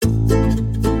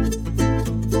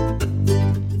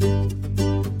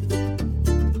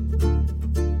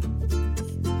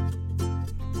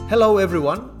Hello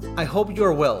everyone, I hope you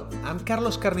are well. I'm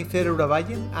Carlos Carnicero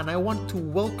Urabayen and I want to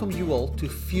welcome you all to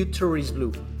Future is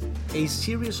Blue, a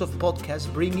series of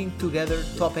podcasts bringing together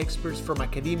top experts from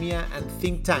academia and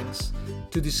think tanks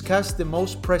to discuss the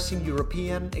most pressing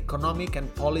European economic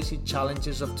and policy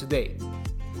challenges of today.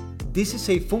 This is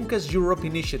a Funcas Europe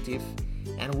initiative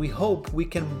and we hope we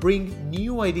can bring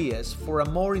new ideas for a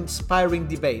more inspiring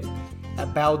debate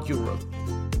about Europe.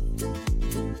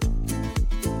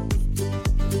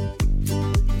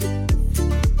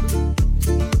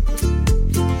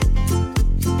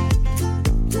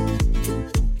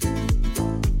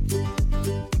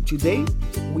 Today,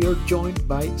 we are joined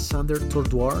by Sander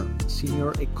Tordoir,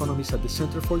 Senior Economist at the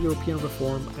Center for European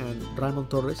Reform, and Raymond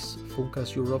Torres,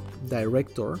 Funcas Europe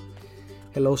Director.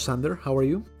 Hello, Sander. How are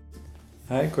you?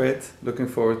 Hi, great. Looking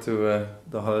forward to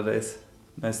the holidays.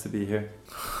 Nice to be here.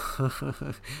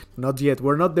 Not yet.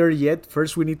 We're not there yet.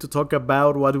 First, we need to talk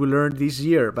about what we learned this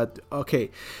year. But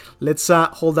okay, let's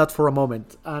hold that for a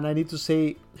moment. And I need to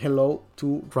say hello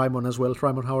to Raymond as well.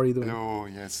 Raymond, how are you doing? Hello.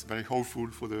 Yes, very hopeful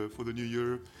for the new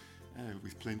year,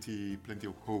 with plenty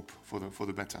of hope for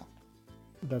the better.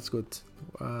 That's good.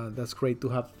 That's great to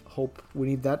have hope. We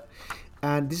need that.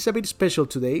 And this is a bit special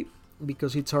today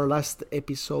because it's our last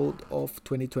episode of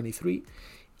 2023.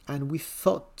 And we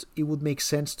thought it would make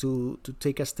sense to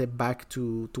take a step back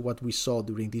to what we saw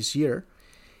during this year.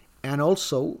 And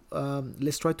also,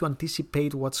 let's try to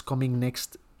anticipate what's coming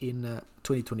next in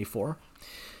 2024.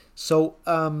 So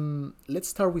let's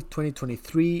start with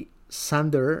 2023,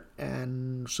 Sander.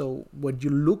 And so when you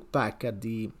look back at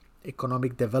the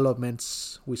economic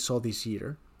developments we saw this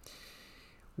year,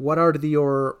 what are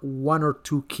your one or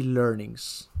two key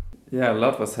learnings? Yeah, a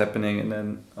lot was happening. And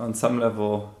then on some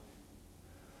level,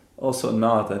 also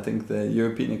not. I think the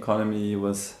European economy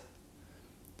was...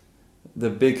 The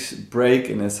big break,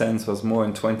 in a sense, was more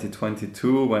in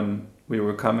 2022 when we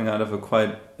were coming out of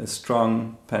a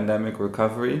strong pandemic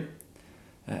recovery,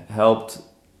 helped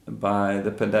by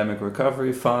the Pandemic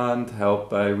Recovery Fund, helped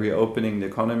by reopening the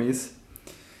economies.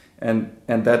 And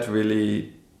that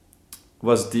really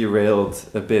was derailed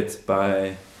a bit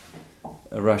by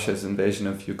Russia's invasion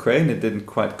of Ukraine. It didn't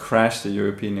quite crash the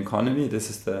European economy. This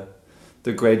is the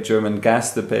great German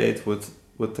gas debate.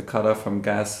 Would the cutoff from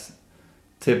gas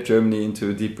tip Germany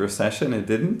into a deep recession? It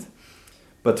didn't.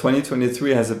 But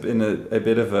 2023 has been a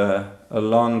bit of a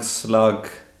long slug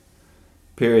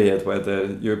period where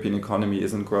the European economy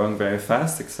isn't growing very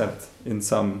fast, except in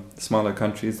some smaller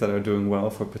countries that are doing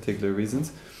well for particular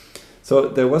reasons. So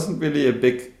there wasn't really a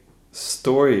big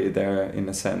story there, in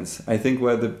a sense. I think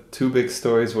where the two big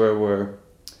stories were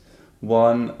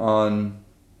one on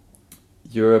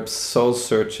Europe's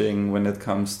soul-searching when it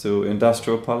comes to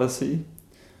industrial policy.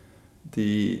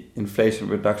 The Inflation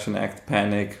Reduction Act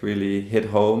panic really hit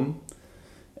home,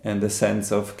 and the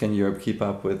sense of, can Europe keep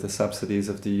up with the subsidies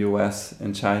of the US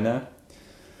and China?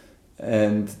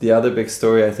 And the other big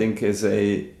story, I think, is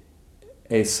a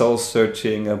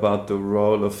soul-searching about the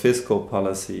role of fiscal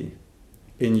policy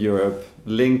in Europe,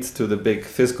 linked to the big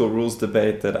fiscal rules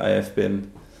debate that I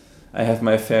have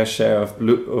my fair share of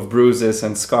bruises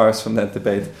and scars from that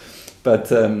debate.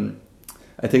 But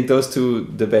I think those two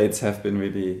debates have been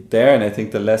really there. And I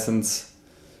think the lessons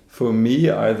for me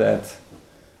are that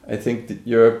I think that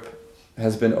Europe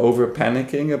has been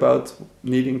over-panicking about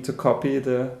needing to copy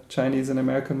the Chinese and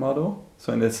American model.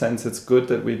 So in a sense, it's good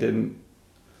that we didn't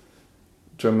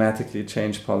dramatically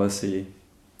change policy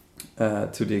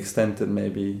to the extent that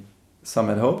maybe some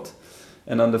had hoped.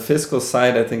 And on the fiscal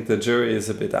side, I think the jury is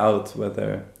a bit out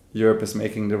whether Europe is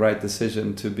making the right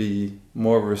decision to be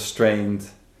more restrained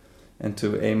and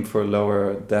to aim for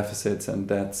lower deficits and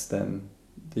debts than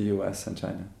the US and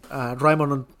China.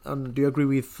 Raymond, do you agree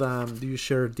with, do you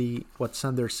share what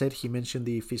Sander said? He mentioned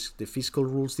the fiscal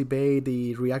rules debate,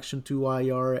 the reaction to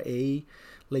IRA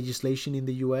legislation in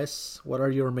the US. What are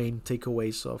your main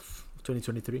takeaways of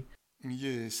 2023?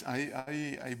 Yes,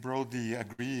 I broadly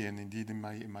agree, and indeed in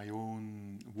my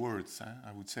own words,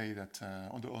 I would say that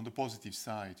on the positive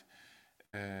side,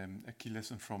 a key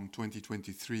lesson from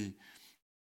 2023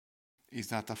 is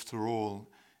that after all,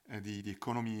 the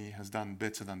economy has done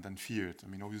better than feared. I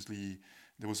mean, obviously,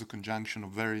 there was a conjunction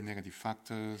of very negative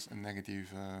factors, a negative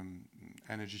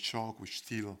energy shock, which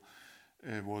still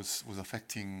was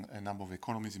affecting a number of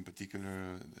economies, in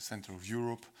particular the center of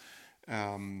Europe.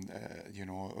 A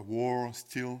war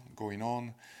still going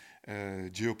on,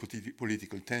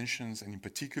 geopolitical tensions, and in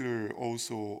particular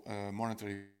also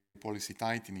monetary policy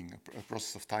tightening, a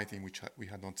process of tightening which we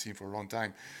had not seen for a long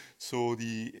time. So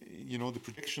the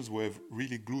projections were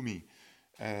really gloomy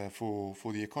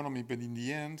for the economy, but in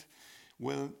the end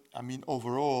Well, I mean,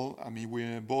 overall, I mean, we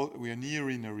are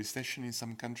nearing a recession in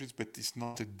some countries, but it's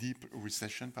not a deep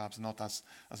recession, perhaps not as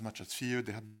much as feared.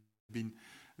 There have been,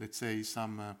 let's say,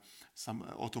 some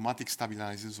automatic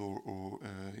stabilizers or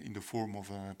in the form of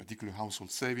particular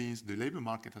household savings. The labor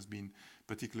market has been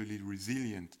particularly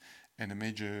resilient and a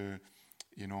major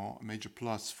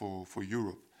plus for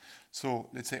Europe. So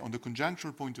let's say on the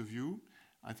conjunctural point of view,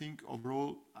 I think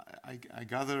overall I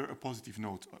gather a positive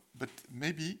note, but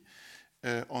maybe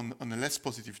on a less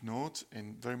positive note,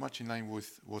 and very much in line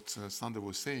with what Sander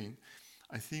was saying,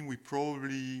 I think we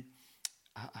probably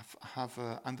have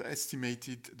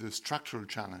underestimated the structural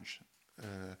challenge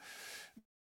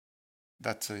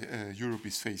that Europe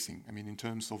is facing. I mean, in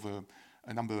terms of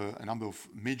a number of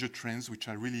major trends which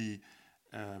are really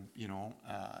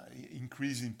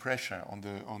increasing pressure on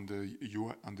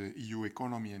the EU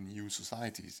economy and EU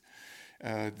societies.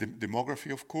 The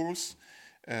demography, of course,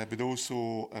 but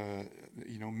also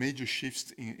major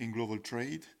shifts in global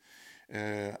trade.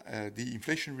 The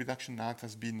Inflation Reduction Act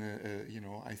has been,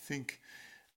 I think,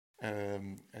 a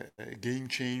game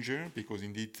changer, because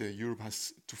indeed Europe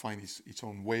has to find its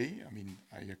own way. I mean,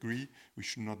 I agree, we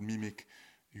should not mimic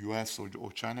US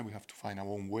or China, we have to find our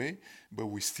own way, but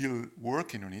we're still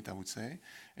working on it, I would say,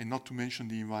 and not to mention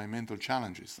the environmental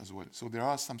challenges as well. So there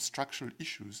are some structural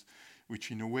issues which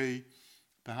in a way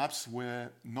perhaps were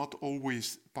not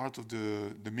always part of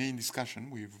the main discussion.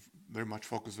 We've very much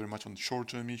focused on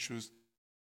short-term issues,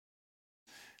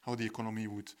 how the economy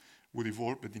would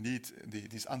evolve, but indeed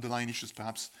these underlying issues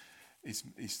perhaps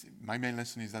is my main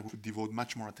lesson is that we should devote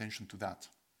much more attention to that.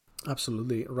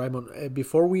 Absolutely, Raymond.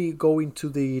 Before we go into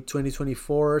the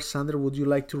 2024, Sandra, would you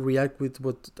like to react with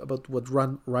what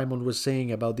Raymond was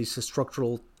saying about this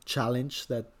structural challenge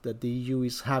that the EU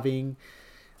is having,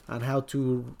 and how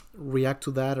to react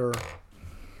to that? Or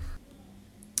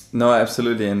no,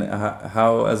 absolutely. And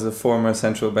how, as a former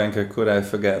central banker, could I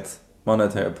forget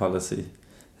monetary policy?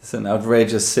 It's an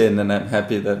outrageous sin, and I'm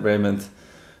happy that Raymond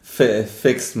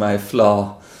fixed my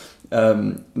flaw.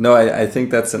 No, I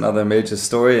think that's another major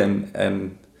story,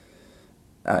 and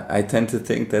I tend to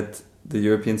think that the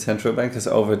European Central Bank has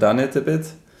overdone it a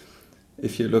bit.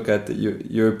 If you look at the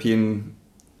European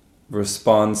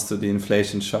response to the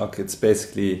inflation shock, it's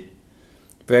basically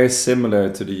very similar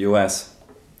to the US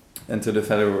and to the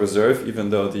Federal Reserve, even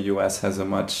though the US has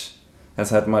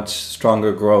had much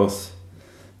stronger growth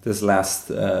this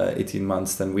last 18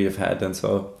 months than we have had, and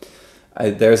so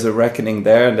there's a reckoning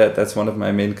there. That's one of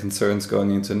my main concerns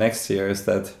going into next year, is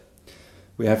that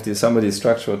we have some of these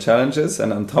structural challenges,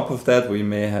 and on top of that we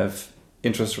may have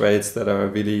interest rates that are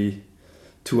really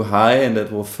too high and that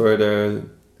will further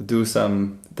do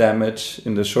some damage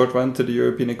in the short run to the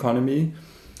European economy,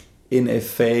 in a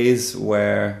phase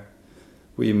where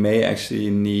we may actually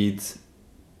need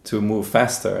to move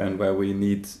faster, and where we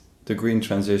need the green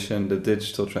transition, the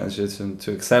digital transition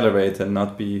to accelerate and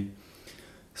not be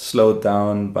slowed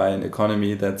down by an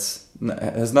economy that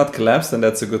has not collapsed, and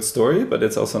that's a good story, but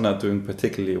it's also not doing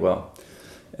particularly well.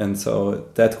 And so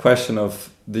that question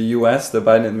of the US, the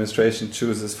Biden administration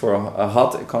chooses for a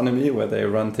hot economy where they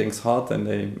run things hot and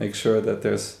they make sure that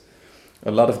there's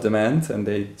a lot of demand, and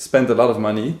they spend a lot of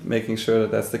money making sure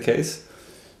that that's the case.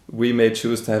 We may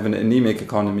choose to have an anemic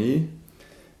economy,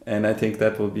 and I think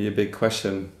that will be a big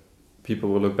question people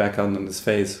will look back on in this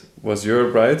phase. Was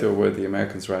Europe right, or were the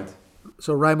Americans right?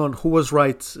 So, Raymond, who was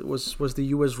right? Was the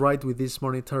US right with this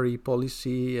monetary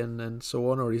policy and so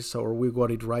on, or we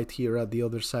got it right here at the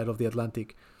other side of the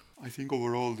Atlantic? I think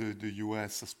overall the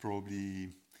US has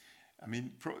probably,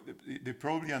 they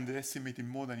probably underestimated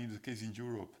more than in the case in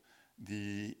Europe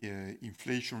the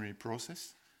inflationary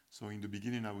process. So in the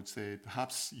beginning, I would say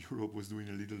perhaps Europe was doing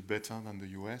a little better than the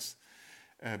US.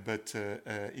 But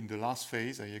in the last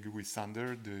phase, I agree with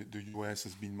Sander, the US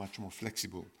has been much more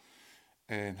flexible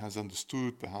and has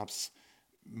understood perhaps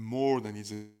more than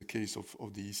is the case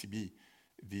of the ECB,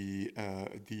 the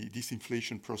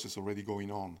disinflation process already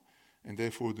going on, and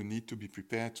therefore the need to be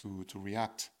prepared to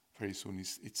react very soon.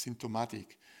 It's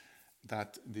symptomatic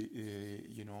that the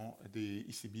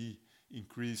ECB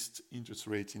increased interest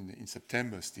rates in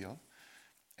September still,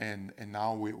 and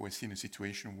now we're seeing a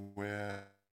situation where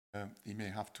it may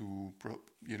have to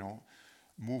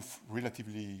move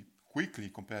relatively quickly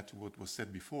compared to what was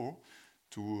said before,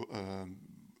 to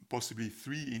possibly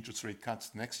 3 interest rate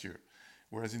cuts next year.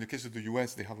 Whereas in the case of the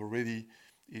US, they have already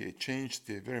changed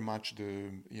very much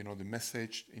the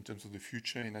message in terms of the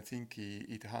future, and I think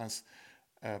it has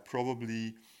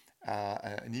probably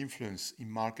an influence in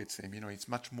markets. And it's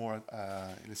much more,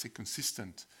 let's say,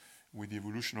 consistent with the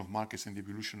evolution of markets and the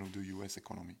evolution of the US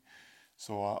economy.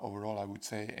 So overall, I would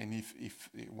say, and if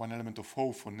one element of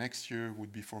hope for next year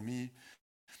would be for me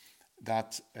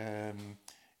that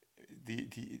the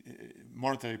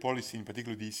monetary policy, in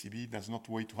particular the ECB, does not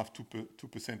wait to have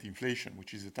 2% inflation,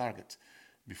 which is the target,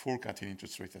 before cutting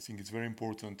interest rates. I think it's very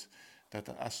important that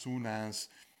as soon as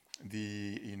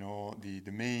the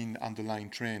main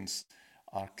underlying trends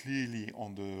are clearly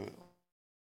on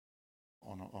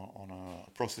a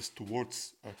process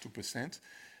towards 2%,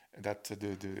 that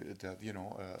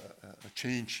a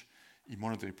change in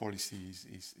monetary policy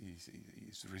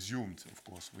is resumed, of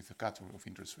course, with a cut of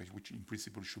interest rates, which in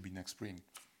principle should be next spring.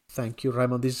 Thank you,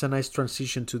 Raymond. This is a nice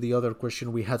transition to the other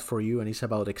question we had for you, and it's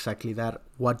about exactly that,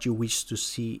 what you wish to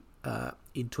see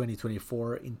in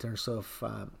 2024 in terms of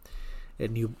a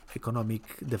new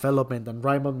economic development. And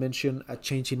Raymond mentioned a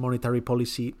change in monetary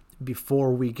policy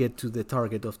before we get to the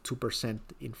target of 2%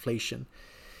 inflation.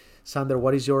 Sander,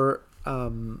 what is your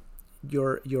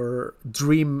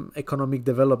dream economic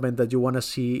development that you want to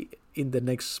see in the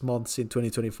next months in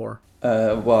 2024?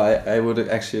 Well, I would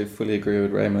actually fully agree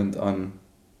with Raymond on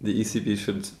the ECB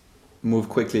should move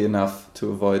quickly enough to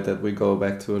avoid that we go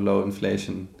back to a low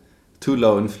inflation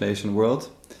world,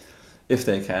 if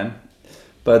they can.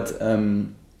 But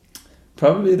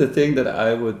probably the thing that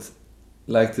I would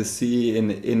like to see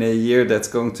in a year that's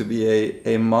going to be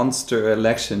a monster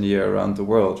election year around the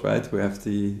world, right? We have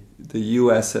the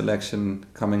US election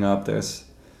coming up. There's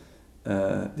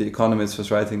the Economist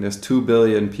was writing there's 2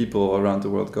 billion people around the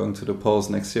world going to the polls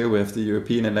next year. We have the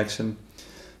European election.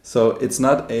 So it's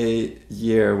not a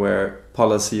year where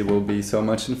policy will be so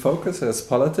much in focus as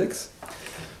politics.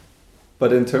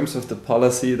 But in terms of the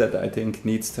policy that I think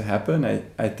needs to happen,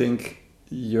 I think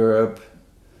Europe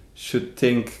should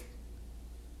think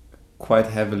quite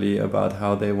heavily about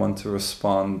how they want to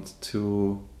respond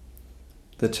to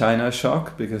the China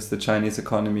shock, because the Chinese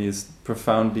economy is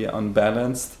profoundly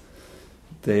unbalanced.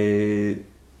 The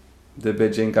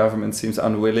Beijing government seems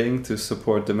unwilling to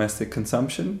support domestic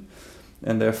consumption,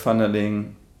 and they're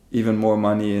funneling even more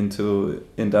money into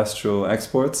industrial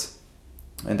exports,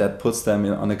 and that puts them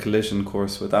on a collision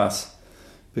course with us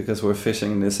because we're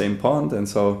fishing in the same pond. And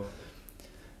so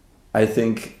I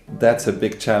think that's a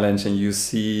big challenge, and you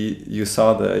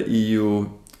saw the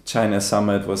EU-China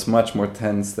summit was much more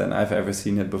tense than I've ever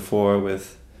seen it before,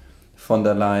 with von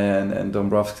der Leyen and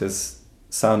Dombrovskis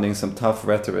sounding some tough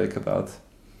rhetoric about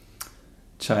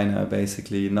China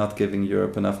basically not giving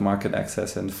Europe enough market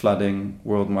access and flooding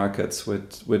world markets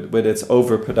with its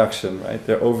overproduction, right?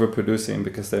 They're overproducing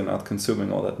because they're not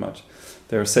consuming all that much.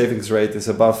 Their savings rate is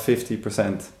above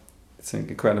 50%. It's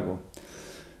incredible.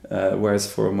 Whereas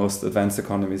for most advanced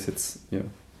economies,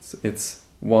 it's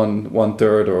one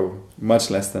third or much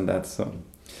less than that. So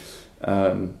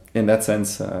in that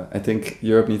sense, I think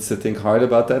Europe needs to think hard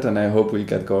about that, and I hope we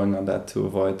get going on that to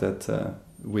avoid that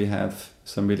we have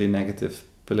some really negative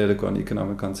political and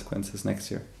economic consequences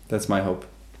next year. That's my hope.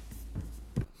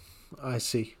 I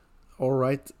see. All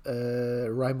right.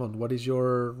 Raymond, what is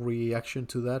your reaction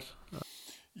to that?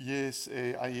 Yes,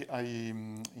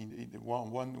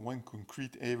 one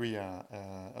concrete area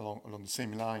along the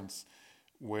same lines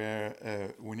where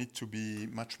we need to be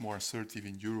much more assertive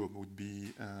in Europe would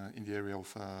be in the area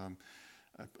of,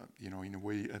 in a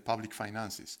way, public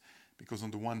finances. Because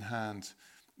on the one hand,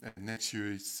 next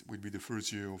year will be the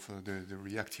first year of the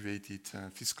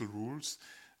reactivated fiscal rules.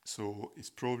 So it's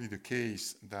probably the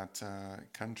case that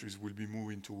countries will be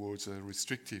moving towards a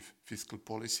restrictive fiscal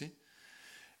policy.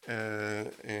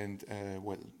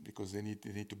 Because they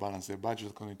need to balance their budget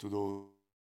according to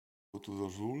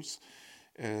those rules.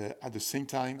 At the same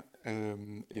time,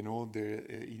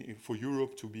 for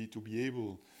Europe to be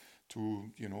able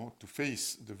to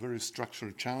face the very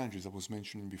structural challenges I was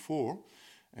mentioning before,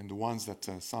 and the ones that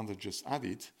Sander just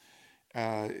added,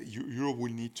 Europe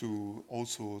will need to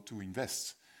also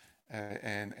invest.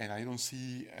 And I don't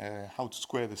see how to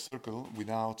square the circle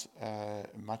without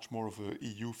much more of a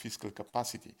EU fiscal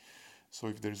capacity. So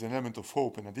if there's an element of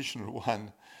hope, an additional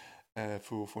one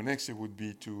for next year would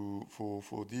be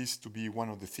for this to be one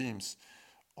of the themes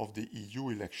of the EU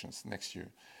elections next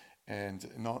year, and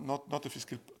not the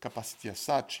fiscal capacity as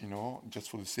such, just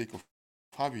for the sake of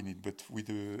having it, but with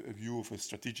a view of a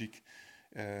strategic,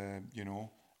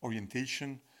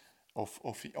 orientation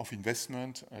of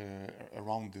investment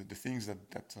around the things that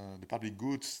the public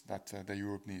goods that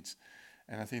Europe needs.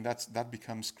 And I think that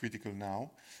becomes critical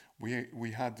now.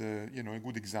 We had a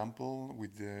good example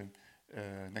with the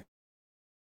next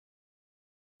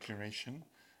generation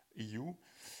EU.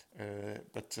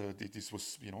 But this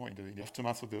was, in the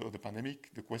aftermath of the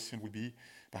pandemic, the question would be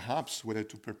perhaps whether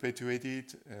to perpetuate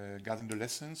it, gather the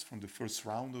lessons from the first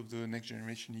round of the Next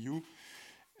Generation EU,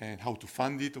 and how to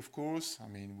fund it, of course. I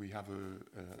mean, we have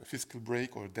a fiscal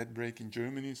break or a debt break in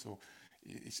Germany, so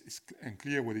it's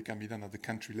unclear what it can be done at the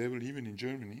country level, even in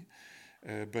Germany.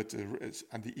 But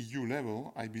at the EU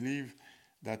level, I believe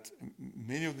that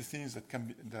many of the things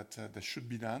that should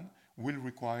be done will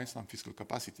require some fiscal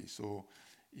capacity. So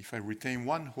if I retain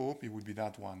one hope, it would be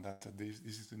that one, that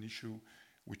this is an issue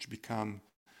which becomes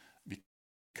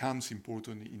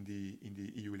important in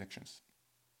the EU elections.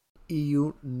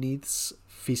 EU needs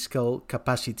fiscal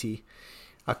capacity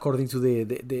according to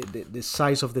the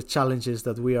size of the challenges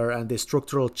that we are and the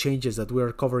structural changes that we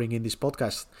are covering in this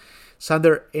podcast.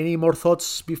 Sander, any more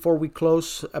thoughts before we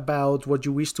close about what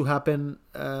you wish to happen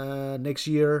next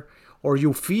year, or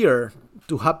you fear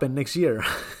to happen next year?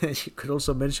 You could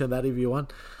also mention that if you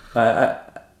want. I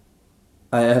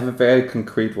have a very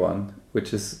concrete one,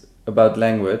 which is about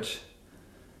language,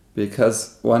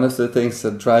 because one of the things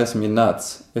that drives me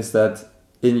nuts is that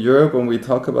in Europe, when we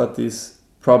talk about these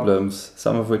problems,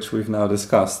 some of which we've now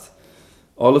discussed,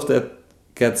 all of that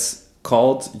gets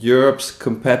called Europe's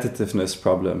competitiveness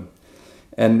problem.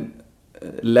 And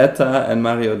Letta and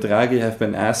Mario Draghi have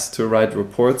been asked to write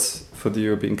reports for the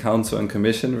European Council and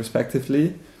Commission,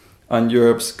 respectively, on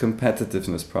Europe's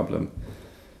competitiveness problem.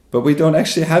 But we don't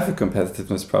actually have a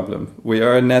competitiveness problem. We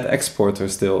are a net exporter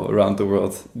still around the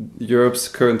world. Europe's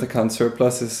current account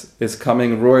surplus is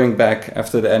coming roaring back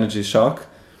after the energy shock.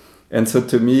 And so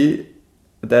to me,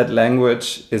 that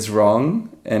language is wrong,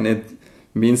 and it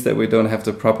means that we don't have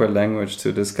the proper language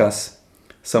to discuss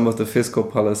some of the fiscal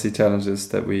policy challenges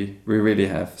that we really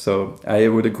have. So I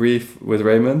would agree with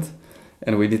Raymond,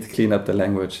 and we need to clean up the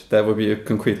language. That would be a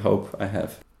concrete hope I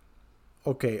have.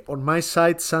 Okay, on my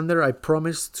side, Sander, I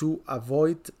promise to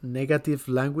avoid negative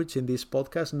language in this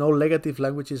podcast. No negative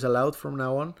language is allowed from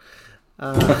now on.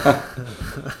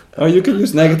 Oh, you can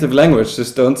use negative language.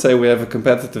 Just don't say we have a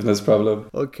competitiveness problem.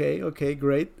 Okay,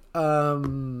 great.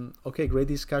 Okay, great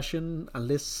discussion.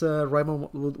 Unless Raymond,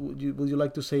 would you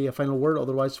like to say a final word?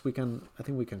 Otherwise, I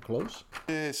think we can close.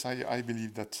 Yes, I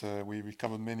believe that we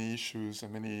covered many issues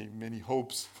and many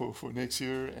hopes for next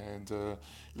year. And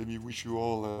let me wish you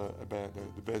all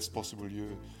the best possible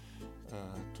year,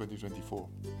 2024.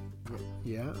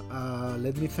 Yeah,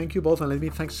 let me thank you both, and let me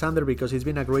thank Sander, because it's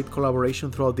been a great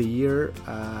collaboration throughout the year.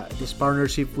 This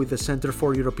partnership with the Center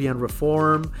for European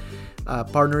Reform,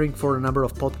 partnering for a number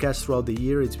of podcasts throughout the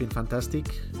year. It's been fantastic.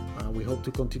 We hope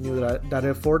to continue that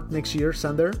effort next year.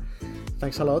 Sander,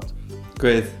 thanks a lot.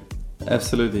 Great.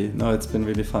 Absolutely. No, it's been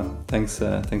really fun. Thanks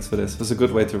for this. It was a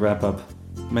good way to wrap up.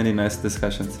 Many nice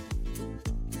discussions.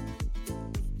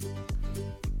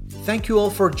 Thank you all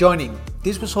for joining.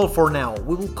 This was all for now.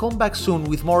 We will come back soon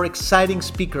with more exciting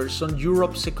speakers on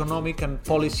Europe's economic and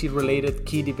policy-related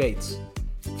key debates.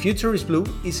 Future is Blue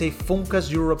is a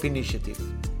Funcas Europe initiative.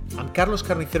 I'm Carlos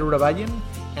Carnicero Urabayen,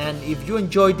 and if you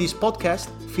enjoyed this podcast,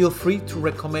 feel free to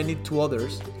recommend it to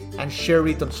others and share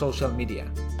it on social media.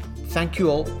 Thank you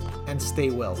all, and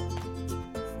stay well.